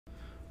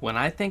When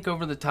I think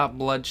over the top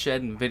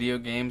bloodshed in video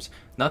games,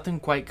 nothing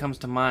quite comes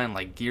to mind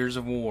like Gears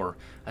of War,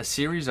 a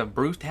series of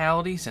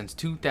brutality since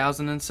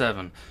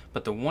 2007.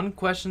 But the one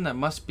question that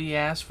must be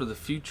asked for the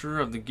future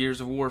of the Gears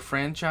of War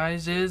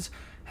franchise is,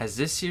 has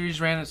this series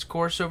ran its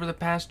course over the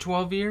past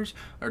 12 years,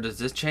 or does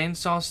this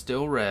chainsaw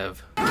still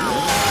rev?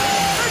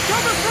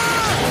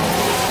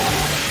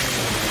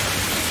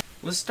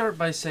 Let's start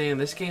by saying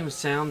this game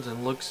sounds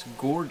and looks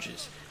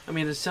gorgeous. I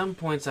mean, at some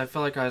points I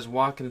felt like I was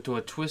walking into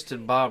a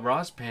twisted Bob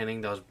Ross painting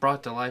that was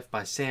brought to life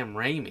by Sam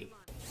Raimi.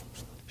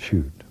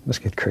 Shoot, let's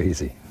get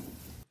crazy.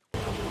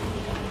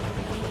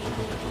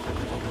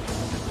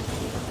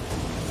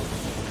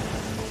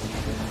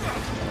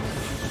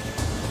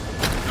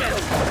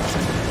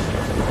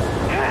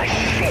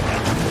 Shit!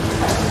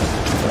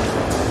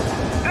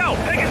 Al,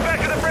 take us back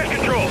to the bridge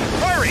control!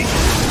 Hurry!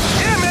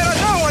 Yeah, man, I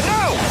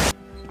know!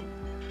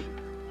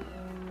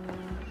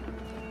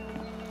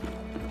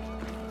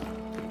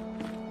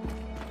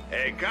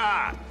 Hey,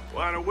 God,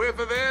 want a whiff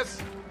of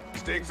this?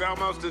 Stinks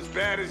almost as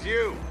bad as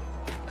you.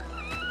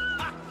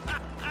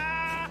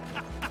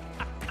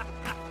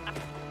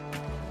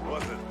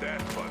 Wasn't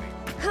that funny?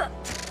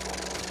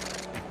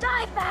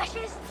 Die,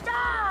 fascists,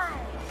 die!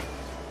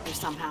 Or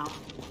somehow.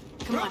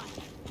 Come on,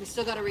 we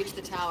still gotta reach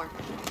the tower.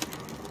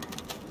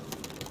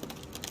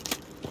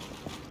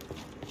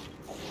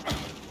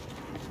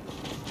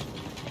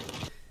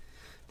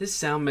 This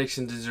sound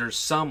mixing deserves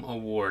some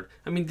award.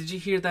 I mean, did you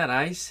hear that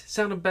ice?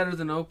 Sounded better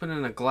than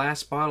opening a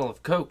glass bottle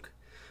of Coke.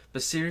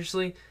 But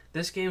seriously,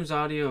 this game's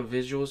audio and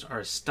visuals are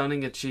a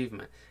stunning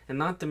achievement. And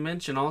not to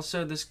mention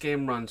also, this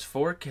game runs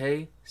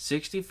 4K,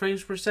 60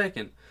 frames per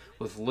second,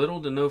 with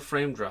little to no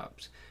frame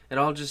drops. It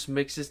all just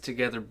mixes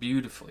together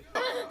beautifully.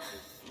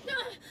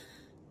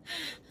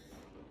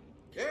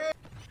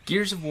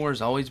 Gears of War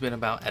has always been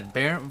about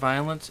aberrant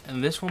violence,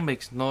 and this one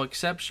makes no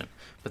exception.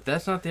 But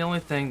that's not the only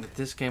thing that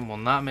this game will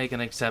not make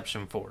an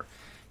exception for.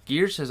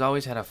 Gears has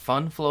always had a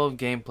fun flow of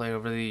gameplay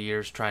over the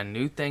years, trying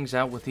new things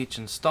out with each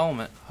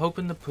installment,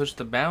 hoping to push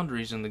the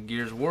boundaries in the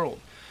Gears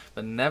world.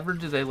 But never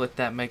do they let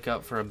that make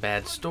up for a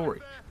bad story.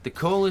 The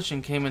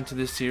Coalition came into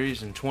this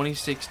series in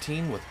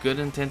 2016 with good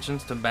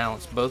intentions to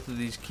balance both of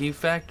these key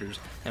factors,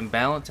 and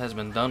balance has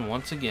been done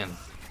once again.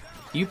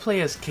 You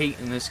play as Kate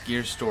in this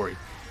Gears story.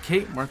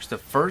 Kate marks the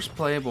first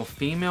playable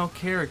female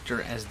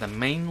character as the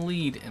main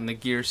lead in the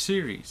Gears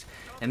series,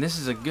 and this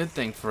is a good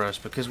thing for us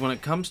because when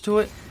it comes to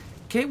it,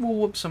 Kate will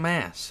whoop some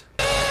ass.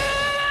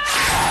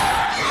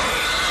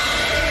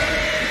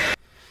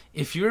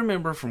 If you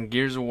remember from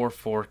Gears of War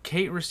 4,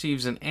 Kate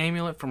receives an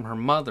amulet from her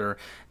mother.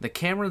 The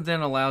camera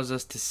then allows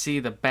us to see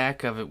the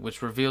back of it,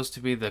 which reveals to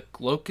be the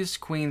Locust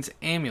Queen's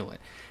amulet,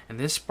 and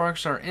this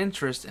sparks our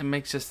interest and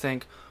makes us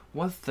think,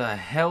 what the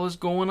hell is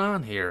going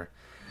on here?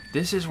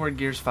 This is where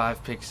Gears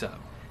 5 picks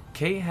up.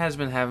 Kate has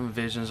been having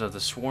visions of the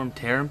Swarm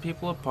tearing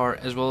people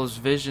apart, as well as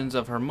visions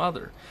of her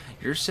mother.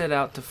 You're set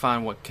out to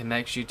find what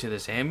connects you to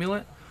this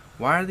amulet.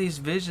 Why are these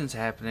visions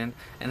happening,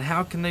 and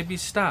how can they be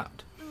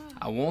stopped?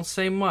 I won't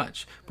say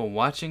much, but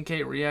watching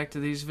Kate react to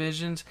these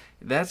visions,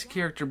 that's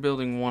character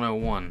building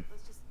 101.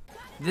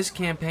 This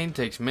campaign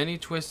takes many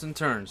twists and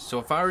turns, so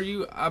if I were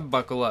you, I'd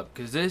buckle up,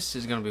 because this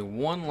is going to be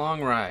one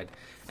long ride.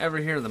 Ever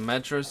hear of the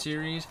Metro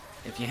series?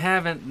 If you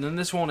haven't, then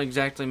this won't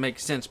exactly make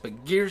sense,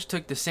 but Gears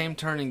took the same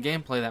turn in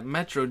gameplay that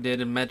Metro did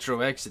in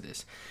Metro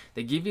Exodus.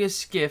 They give you a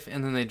skiff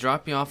and then they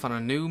drop you off on a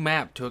new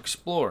map to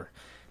explore.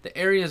 The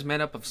area is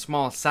made up of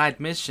small side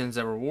missions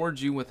that reward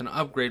you with an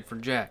upgrade for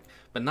Jack.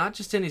 But not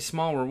just any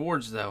small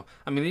rewards though.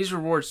 I mean, these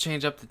rewards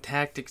change up the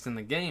tactics in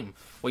the game.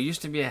 What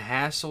used to be a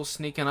hassle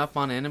sneaking up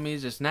on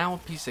enemies is now a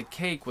piece of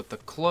cake with the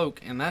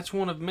cloak, and that's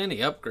one of many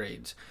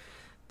upgrades.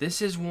 This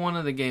is one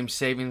of the game's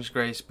savings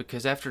grace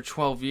because after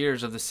 12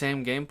 years of the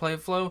same gameplay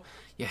flow,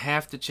 you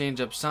have to change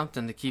up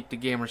something to keep the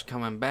gamers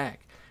coming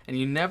back. And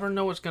you never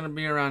know what's going to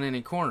be around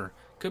any corner.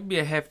 Could be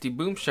a hefty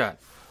boom shot,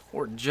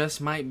 or it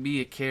just might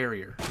be a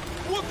carrier.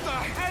 What the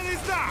hell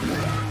is that?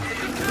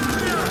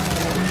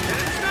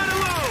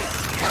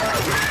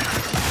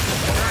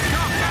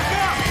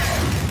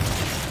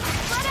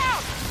 Spread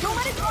out! Don't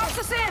let it box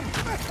us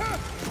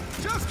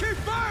in! Just keep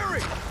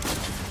firing!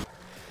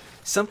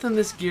 Something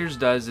this Gears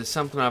does is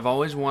something I've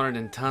always wanted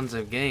in tons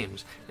of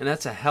games, and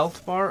that's a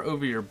health bar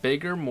over your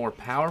bigger, more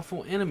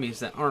powerful enemies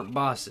that aren't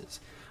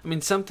bosses. I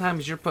mean,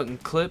 sometimes you're putting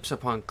clips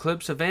upon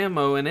clips of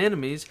ammo and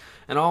enemies,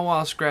 and all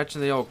while scratching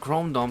the old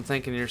chrome dome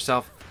thinking to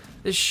yourself,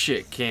 this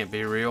shit can't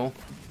be real.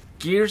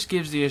 Gears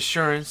gives the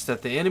assurance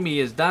that the enemy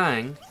is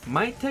dying,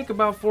 might take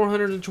about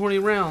 420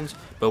 rounds,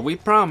 but we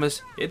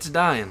promise it's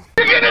dying.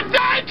 You're gonna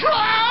die,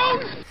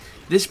 clown!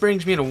 This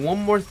brings me to one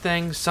more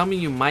thing some of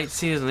you might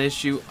see as an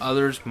issue,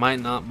 others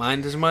might not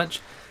mind as much.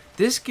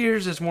 This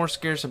Gears is more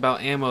scarce about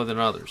ammo than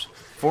others.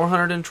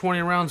 420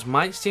 rounds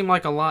might seem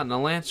like a lot in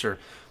a Lancer,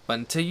 but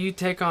until you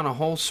take on a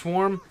whole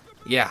swarm,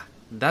 yeah,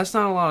 that's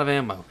not a lot of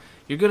ammo.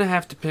 You're going to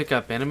have to pick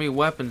up enemy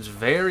weapons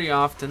very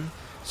often,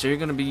 so you're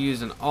going to be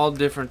using all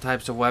different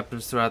types of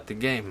weapons throughout the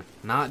game,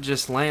 not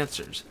just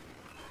Lancers.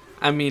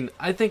 I mean,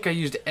 I think I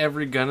used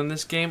every gun in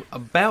this game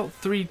about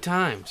 3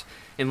 times.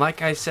 And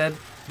like I said,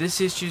 This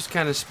issue's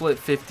kind of split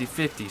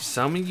 50-50.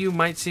 Some of you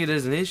might see it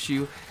as an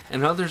issue,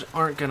 and others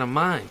aren't going to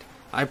mind.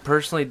 I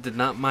personally did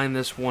not mind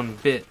this one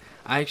bit.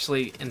 I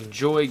actually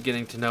enjoy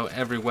getting to know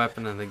every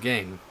weapon in the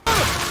game.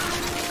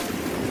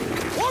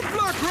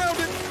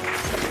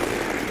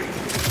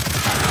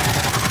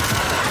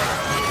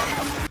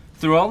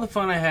 Through all the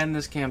fun I had in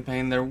this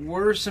campaign, there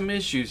were some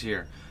issues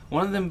here.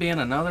 One of them being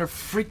another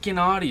freaking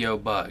audio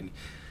bug.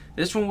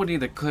 This one would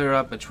either clear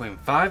up between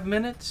 5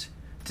 minutes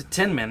to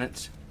 10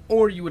 minutes,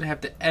 or you would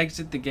have to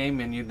exit the game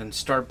menu then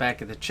start back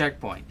at the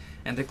checkpoint.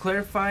 And to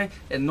clarify,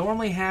 it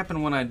normally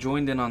happened when I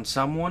joined in on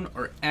someone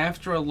or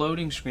after a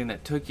loading screen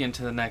that took you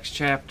into the next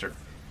chapter.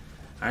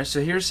 Alright,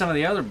 so here's some of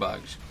the other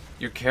bugs.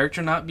 Your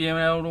character not being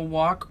able to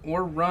walk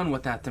or run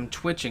without them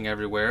twitching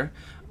everywhere.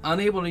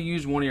 Unable to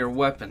use one of your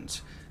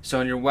weapons.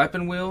 So on your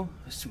weapon wheel,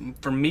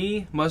 for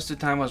me, most of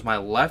the time was my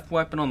left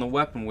weapon on the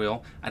weapon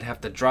wheel. I'd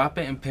have to drop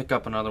it and pick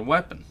up another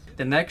weapon.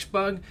 The next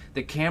bug,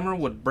 the camera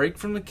would break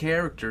from the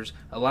characters,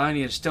 allowing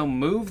you to still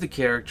move the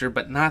character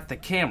but not the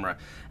camera,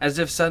 as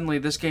if suddenly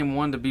this game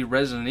wanted to be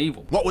Resident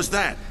Evil. What was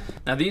that?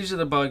 Now these are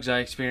the bugs I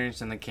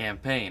experienced in the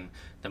campaign.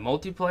 The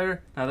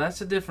multiplayer, now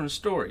that's a different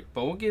story,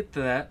 but we'll get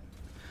to that.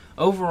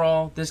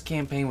 Overall, this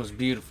campaign was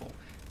beautiful.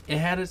 It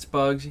had its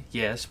bugs,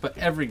 yes, but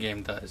every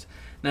game does.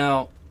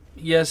 Now,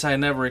 yes, I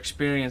never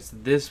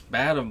experienced this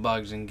bad of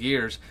bugs in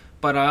Gears,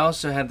 but I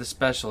also had the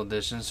special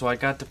edition, so I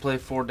got to play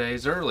 4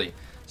 days early.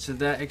 So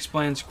that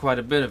explains quite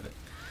a bit of it.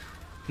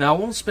 Now I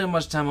won't spend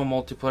much time on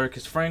multiplayer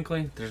because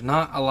frankly, there's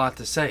not a lot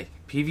to say.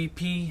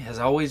 PvP has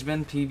always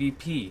been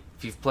PvP.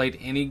 If you've played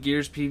any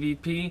Gears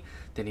PvP,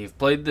 then you've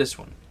played this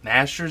one.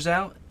 Nashor's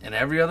out, and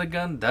every other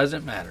gun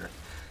doesn't matter.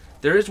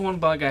 There is one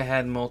bug I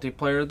had in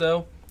multiplayer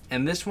though,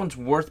 and this one's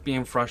worth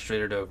being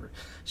frustrated over.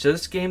 So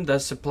this game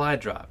does supply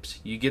drops.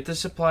 You get the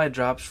supply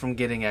drops from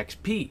getting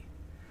XP.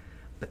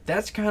 But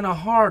that's kind of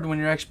hard when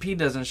your XP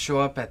doesn't show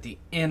up at the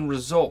end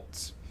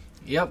results.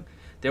 Yep.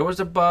 There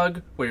was a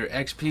bug where your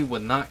XP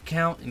would not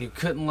count and you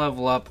couldn't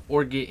level up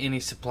or get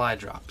any supply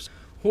drops.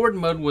 Horde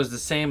mode was the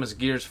same as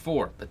Gears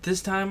 4, but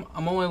this time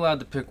I'm only allowed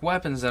to pick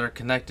weapons that are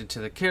connected to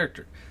the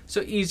character. So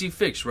easy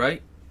fix,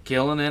 right?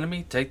 Kill an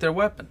enemy, take their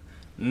weapon.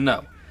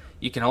 No.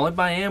 You can only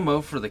buy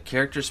ammo for the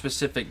character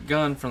specific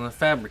gun from the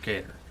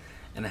fabricator.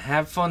 And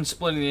have fun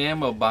splitting the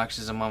ammo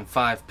boxes among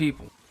 5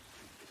 people.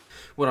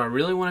 What I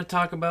really want to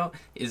talk about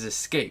is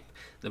Escape,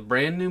 the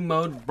brand new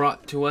mode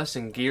brought to us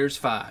in Gears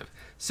 5.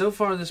 So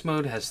far this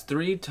mode has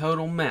 3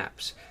 total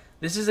maps.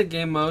 This is a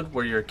game mode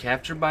where you're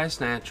captured by a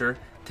snatcher,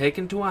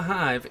 taken to a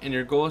hive, and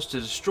your goal is to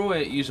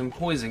destroy it using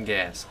poison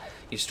gas.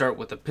 You start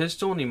with a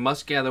pistol and you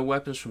must gather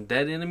weapons from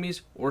dead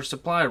enemies or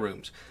supply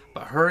rooms.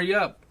 But hurry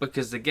up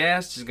because the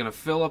gas is going to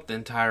fill up the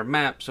entire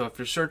map, so if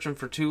you're searching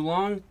for too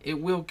long,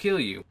 it will kill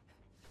you.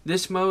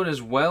 This mode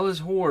as well as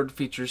Horde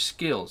features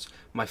skills.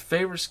 My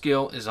favorite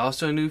skill is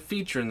also a new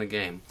feature in the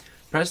game.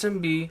 Pressing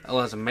B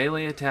allows a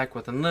melee attack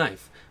with a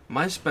knife.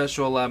 My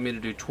special allowed me to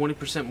do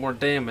 20% more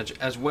damage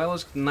as well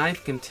as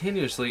knife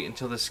continuously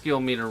until the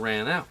skill meter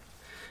ran out.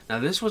 Now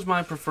this was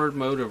my preferred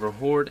mode over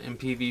Horde and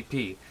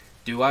PvP.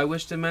 Do I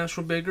wish the maps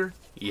were bigger?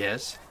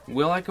 Yes.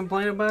 Will I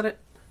complain about it?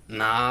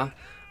 Nah.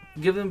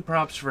 Give them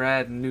props for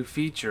adding a new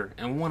feature,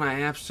 and one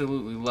I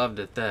absolutely loved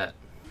at that.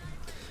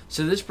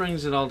 So this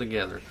brings it all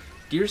together.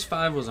 Gears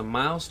 5 was a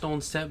milestone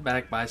set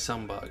back by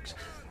some bugs.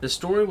 The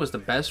story was the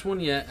best one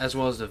yet, as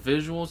well as the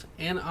visuals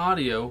and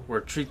audio were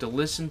a treat to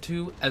listen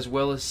to as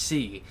well as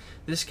see.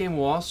 This game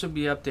will also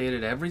be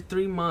updated every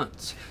 3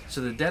 months,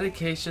 so the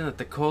dedication that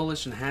the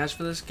Coalition has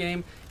for this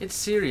game, it's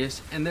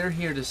serious and they're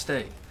here to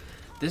stay.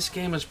 This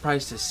game is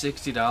priced at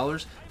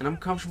 $60 and I'm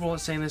comfortable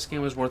with saying this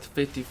game is worth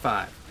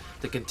 $55.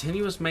 The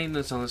continuous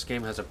maintenance on this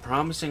game has a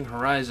promising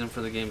horizon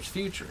for the game's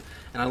future,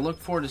 and I look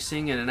forward to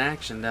seeing it in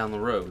action down the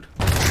road.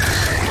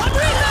 I'm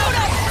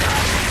reloading!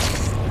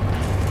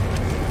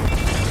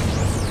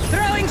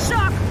 Throwing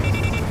shock!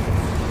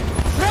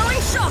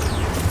 Throwing shock!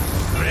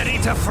 Ready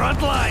to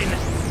frontline!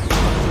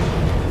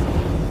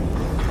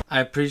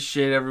 I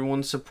appreciate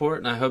everyone's support,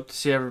 and I hope to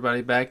see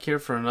everybody back here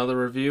for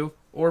another review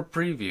or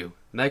preview.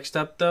 Next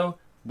up though,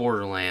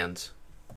 Borderlands.